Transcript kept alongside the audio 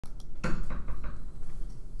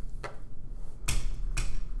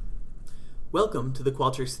Welcome to the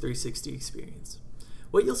Qualtrics 360 experience.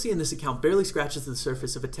 What you'll see in this account barely scratches the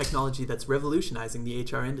surface of a technology that's revolutionizing the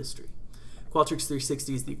HR industry. Qualtrics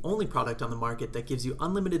 360 is the only product on the market that gives you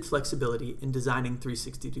unlimited flexibility in designing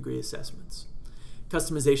 360-degree assessments.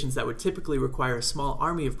 Customizations that would typically require a small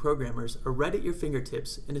army of programmers are right at your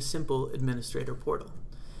fingertips in a simple administrator portal.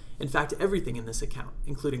 In fact, everything in this account,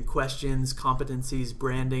 including questions, competencies,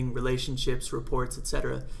 branding, relationships, reports,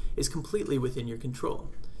 etc., is completely within your control,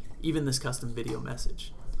 even this custom video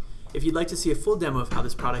message. If you'd like to see a full demo of how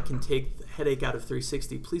this product can take the headache out of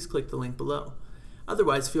 360, please click the link below.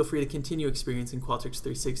 Otherwise, feel free to continue experiencing Qualtrics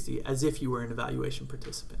 360 as if you were an evaluation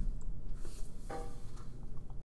participant.